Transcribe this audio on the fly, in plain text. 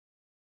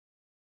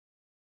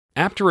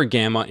Aptera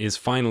Gamma is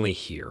finally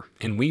here,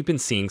 and we've been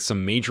seeing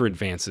some major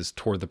advances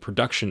toward the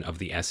production of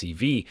the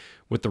SEV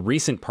with the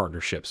recent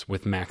partnerships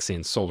with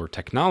Maxeon Solar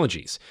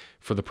Technologies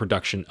for the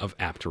production of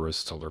Aptera's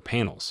solar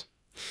panels.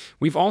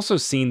 We've also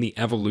seen the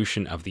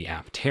evolution of the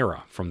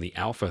Aptera from the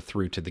Alpha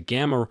through to the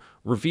Gamma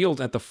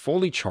revealed at the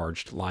fully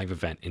charged live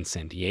event in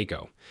San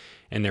Diego,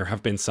 and there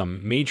have been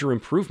some major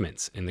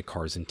improvements in the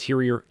car's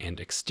interior and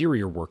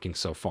exterior working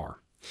so far.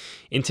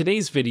 In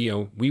today's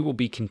video, we will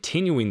be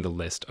continuing the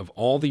list of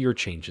all the year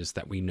changes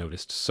that we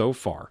noticed so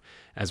far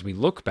as we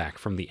look back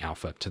from the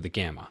Alpha to the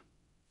Gamma.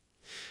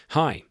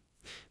 Hi,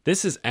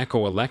 this is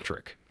Echo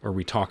Electric, where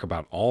we talk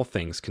about all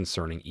things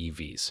concerning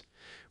EVs.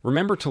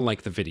 Remember to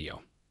like the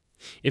video.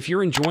 If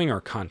you're enjoying our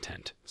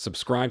content,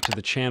 subscribe to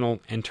the channel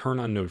and turn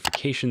on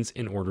notifications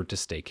in order to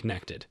stay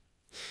connected.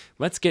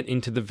 Let's get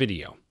into the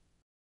video.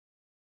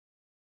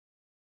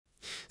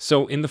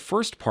 So in the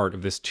first part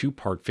of this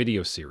two-part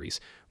video series,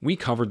 we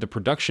covered the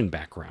production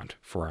background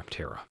for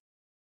Aptera.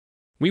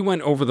 We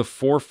went over the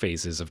 4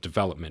 phases of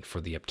development for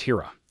the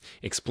Aptera,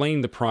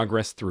 explaining the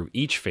progress through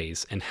each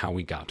phase and how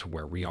we got to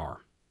where we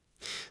are.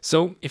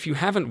 So if you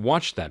haven't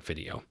watched that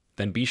video,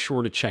 then be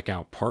sure to check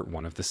out part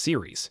 1 of the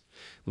series.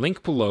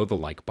 Link below the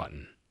like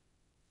button.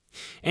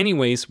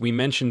 Anyways, we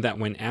mentioned that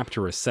when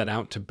Aptera set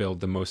out to build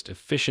the most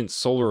efficient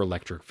solar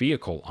electric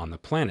vehicle on the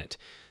planet,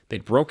 they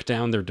broke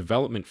down their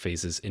development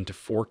phases into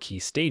 4 key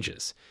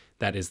stages,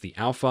 that is the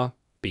Alpha,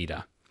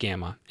 Beta,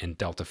 Gamma, and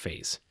Delta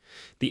phase.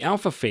 The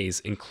Alpha phase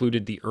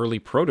included the early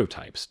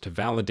prototypes to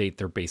validate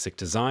their basic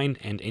design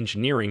and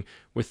engineering,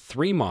 with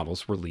 3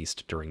 models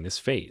released during this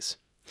phase.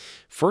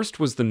 First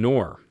was the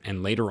Nor,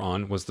 and later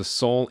on was the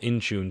Sol in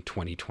June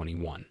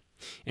 2021.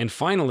 And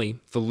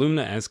finally, the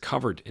Luna as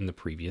covered in the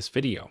previous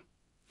video.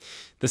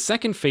 The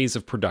second phase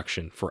of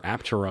production for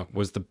Aptera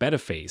was the Beta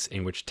phase,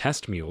 in which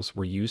test mules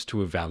were used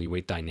to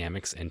evaluate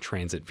dynamics and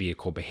transit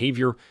vehicle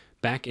behavior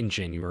back in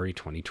January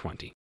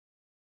 2020.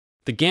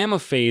 The Gamma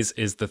phase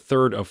is the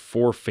third of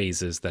 4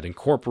 phases that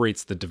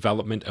incorporates the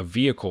development of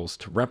vehicles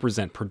to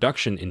represent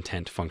production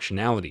intent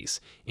functionalities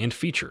and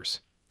features.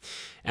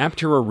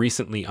 Aptera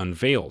recently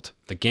unveiled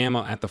the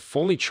Gamma at the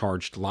fully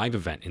charged live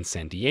event in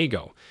San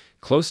Diego,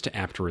 close to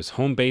Aptera's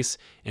home base,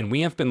 and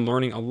we have been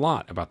learning a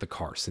lot about the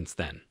car since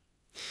then.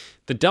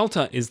 The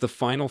Delta is the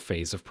final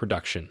phase of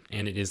production,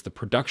 and it is the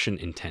production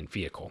intent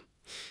vehicle.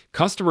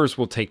 Customers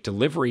will take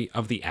delivery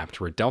of the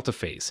Aptera Delta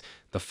phase,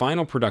 the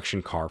final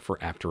production car for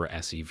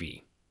Aptera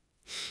SEV.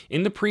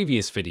 In the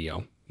previous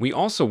video, we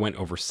also went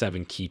over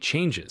 7 key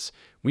changes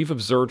we've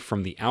observed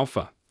from the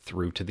Alpha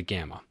through to the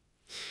Gamma.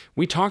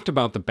 We talked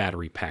about the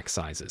battery pack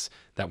sizes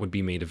that would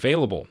be made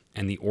available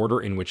and the order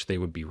in which they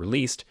would be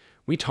released.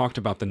 We talked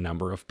about the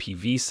number of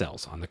PV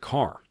cells on the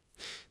car,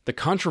 the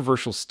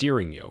controversial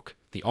steering yoke,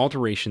 the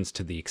alterations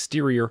to the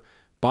exterior,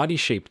 body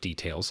shape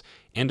details,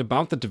 and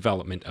about the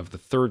development of the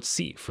third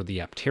seat for the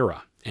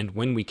Aptera and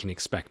when we can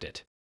expect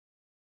it.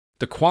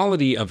 The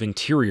quality of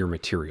interior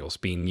materials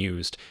being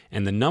used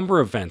and the number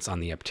of vents on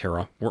the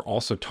Aptera were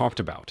also talked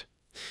about.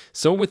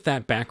 So with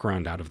that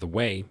background out of the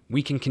way,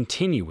 we can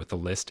continue with the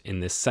list in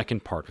this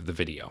second part of the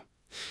video.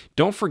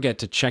 Don't forget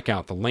to check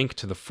out the link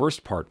to the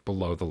first part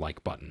below the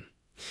like button.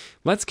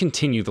 Let's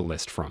continue the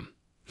list from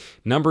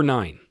number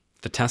 9,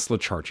 the Tesla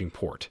charging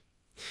port.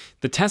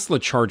 The Tesla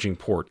charging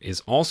port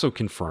is also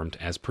confirmed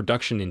as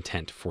production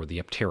intent for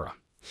the Aptera.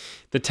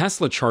 The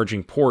Tesla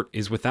charging port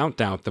is without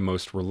doubt the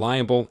most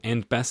reliable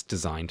and best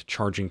designed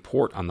charging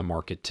port on the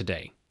market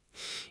today.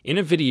 In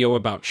a video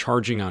about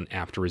charging on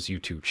Aptera's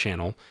YouTube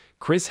channel,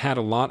 Chris had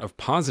a lot of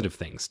positive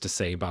things to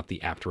say about the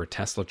Aptera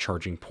Tesla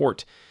charging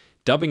port,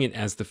 dubbing it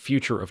as the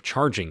future of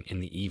charging in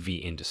the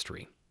EV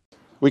industry.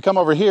 We come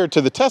over here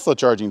to the Tesla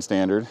charging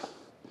standard,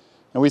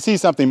 and we see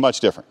something much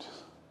different.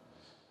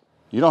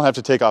 You don't have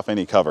to take off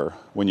any cover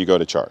when you go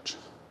to charge.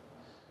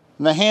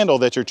 And the handle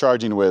that you're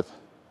charging with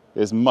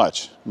is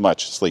much,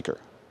 much sleeker.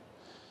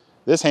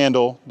 This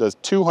handle does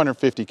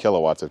 250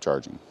 kilowatts of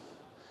charging,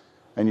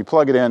 and you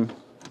plug it in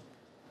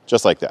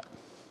just like that.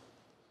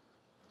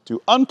 To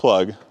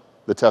unplug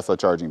the Tesla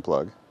charging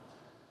plug,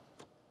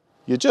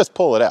 you just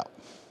pull it out.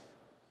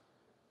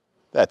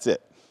 That's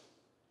it.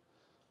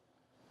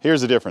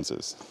 Here's the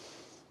differences.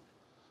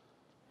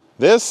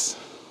 This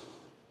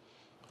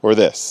or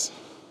this.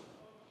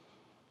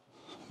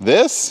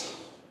 This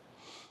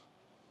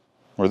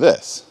or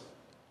this.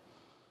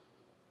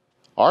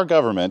 Our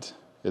government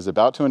is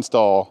about to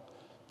install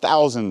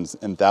thousands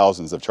and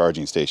thousands of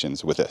charging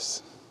stations with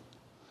this.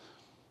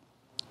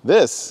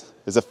 This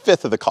is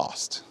 1/5 of the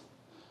cost.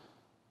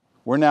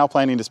 We're now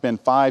planning to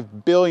spend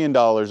 $5 billion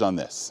on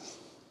this.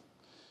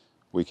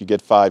 We could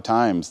get 5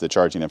 times the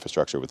charging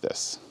infrastructure with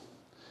this.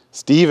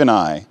 Steve and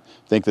I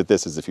think that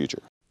this is the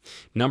future.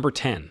 Number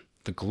 10,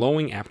 the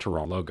glowing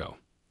Aptera logo.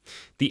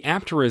 The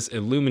Aptera's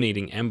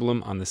illuminating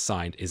emblem on the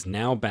side is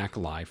now back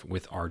live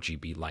with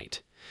RGB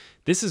light.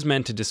 This is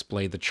meant to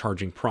display the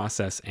charging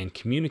process and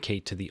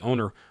communicate to the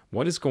owner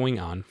what is going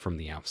on from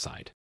the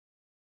outside.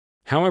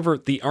 However,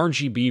 the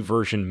RGB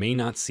version may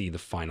not see the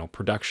final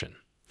production.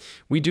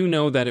 We do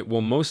know that it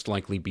will most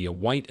likely be a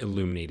white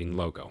illuminating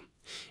logo.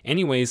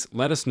 Anyways,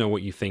 let us know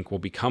what you think will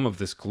become of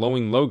this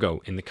glowing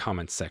logo in the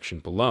comments section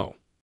below.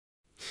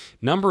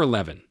 Number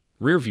 11.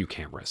 Rear view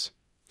cameras.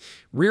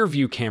 Rear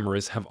view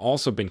cameras have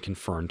also been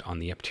confirmed on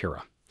the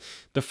Aptera.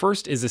 The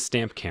first is a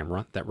stamp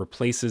camera that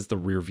replaces the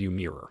rear view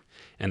mirror,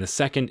 and the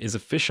second is a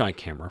fisheye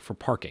camera for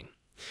parking.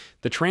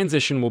 The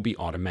transition will be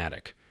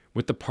automatic,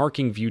 with the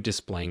parking view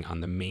displaying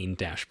on the main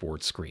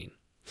dashboard screen,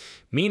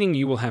 meaning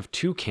you will have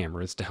two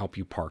cameras to help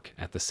you park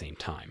at the same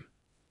time.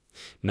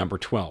 Number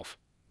 12.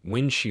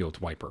 Windshield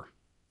Wiper.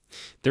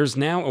 There's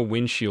now a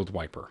windshield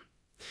wiper.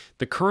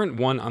 The current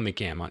one on the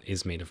Gamma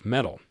is made of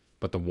metal,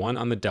 but the one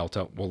on the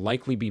Delta will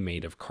likely be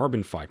made of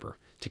carbon fiber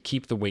to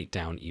keep the weight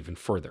down even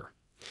further.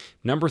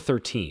 Number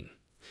 13.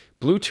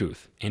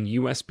 Bluetooth and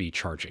USB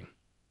charging.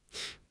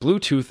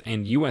 Bluetooth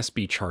and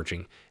USB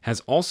charging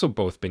has also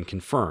both been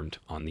confirmed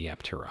on the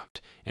Aptera,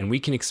 and we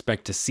can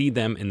expect to see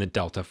them in the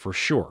Delta for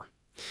sure.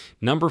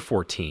 Number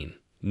 14.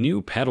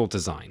 New pedal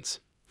designs.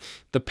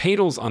 The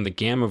pedals on the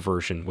Gamma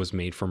version was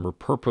made from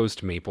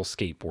repurposed maple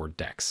skateboard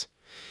decks.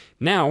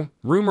 Now,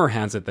 rumor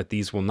has it that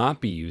these will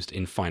not be used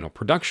in final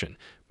production,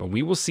 but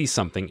we will see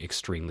something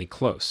extremely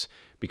close,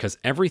 because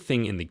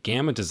everything in the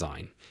Gamma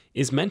design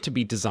is meant to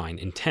be design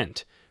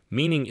intent,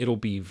 meaning it'll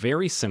be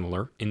very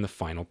similar in the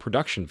final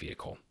production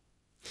vehicle.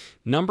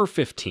 Number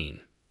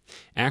 15.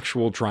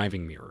 Actual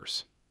driving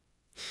mirrors.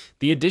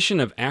 The addition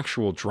of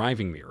actual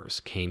driving mirrors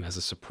came as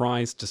a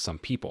surprise to some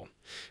people.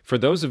 For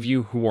those of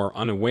you who are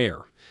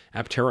unaware,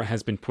 Aptera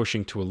has been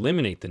pushing to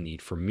eliminate the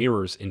need for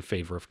mirrors in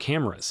favor of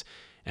cameras,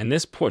 and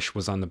this push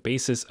was on the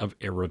basis of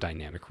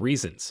aerodynamic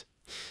reasons.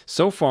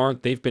 So far,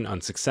 they've been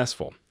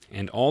unsuccessful,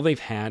 and all they've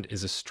had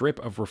is a strip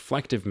of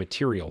reflective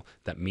material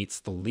that meets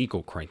the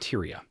legal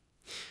criteria.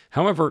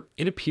 However,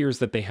 it appears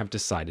that they have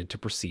decided to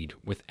proceed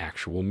with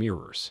actual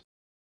mirrors,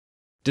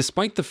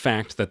 despite the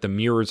fact that the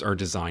mirrors are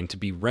designed to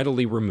be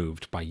readily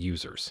removed by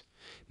users.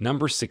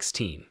 Number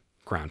 16.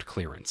 Ground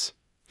clearance.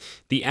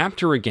 The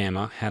Aptera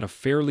Gamma had a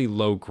fairly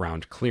low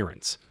ground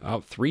clearance,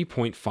 about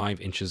 3.5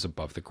 inches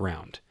above the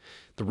ground.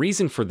 The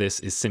reason for this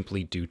is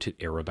simply due to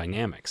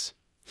aerodynamics.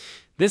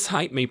 This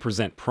height may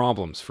present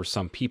problems for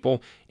some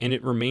people, and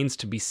it remains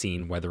to be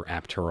seen whether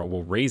Aptera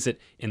will raise it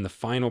in the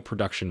final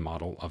production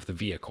model of the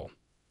vehicle.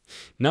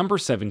 Number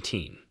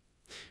 17.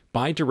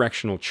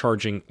 Bidirectional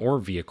charging or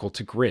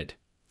vehicle-to-grid.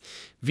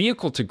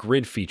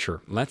 Vehicle-to-grid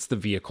feature lets the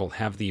vehicle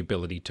have the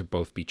ability to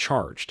both be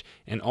charged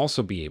and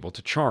also be able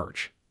to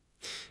charge.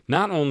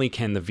 Not only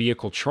can the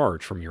vehicle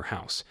charge from your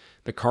house,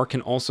 the car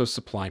can also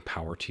supply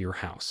power to your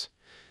house.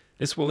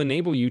 This will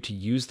enable you to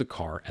use the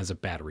car as a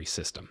battery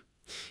system.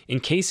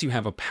 In case you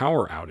have a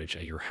power outage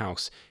at your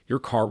house, your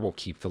car will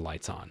keep the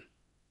lights on.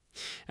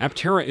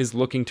 Aptera is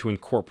looking to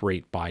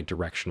incorporate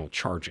bidirectional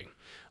charging,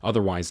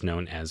 otherwise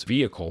known as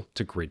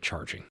vehicle-to-grid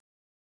charging.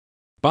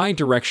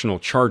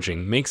 Bidirectional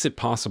charging makes it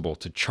possible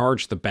to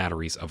charge the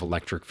batteries of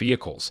electric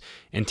vehicles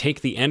and take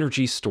the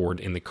energy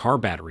stored in the car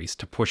batteries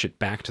to push it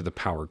back to the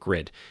power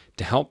grid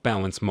to help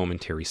balance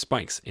momentary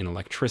spikes in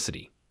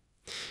electricity.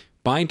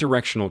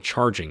 Bidirectional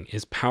charging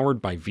is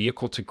powered by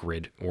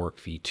vehicle-to-grid or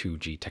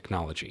V2G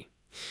technology.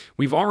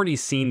 We've already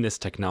seen this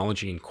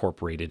technology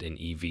incorporated in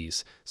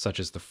EVs, such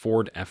as the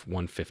Ford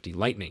F-150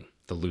 Lightning,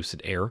 the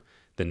Lucid Air,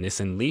 the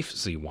Nissan Leaf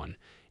Z1,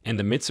 and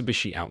the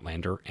Mitsubishi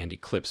Outlander and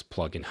Eclipse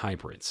plug-in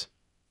hybrids.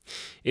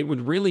 It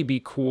would really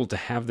be cool to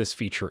have this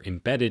feature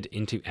embedded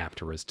into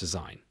Aptera's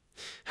design.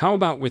 How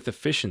about with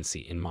efficiency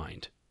in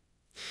mind?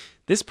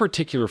 This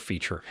particular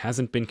feature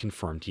hasn't been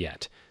confirmed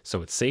yet,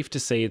 so it's safe to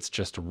say it's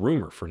just a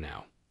rumor for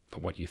now.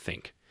 But what do you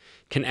think?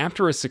 Can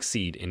Aptera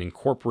succeed in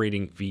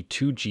incorporating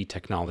V2G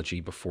technology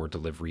before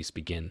deliveries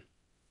begin?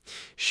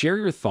 Share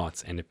your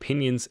thoughts and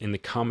opinions in the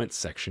comments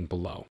section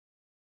below.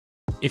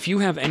 If you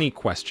have any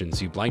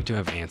questions you'd like to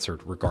have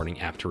answered regarding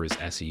Aptera's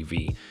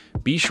SUV,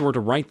 be sure to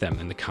write them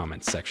in the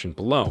comments section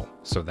below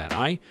so that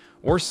I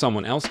or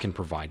someone else can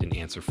provide an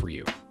answer for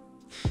you.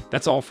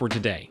 That's all for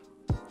today.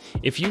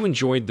 If you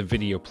enjoyed the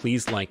video,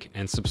 please like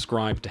and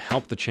subscribe to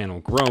help the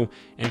channel grow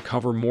and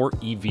cover more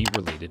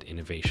EV-related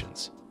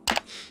innovations.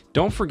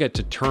 Don't forget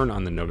to turn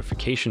on the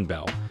notification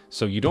bell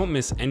so you don't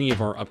miss any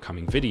of our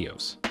upcoming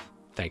videos.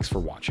 Thanks for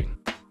watching.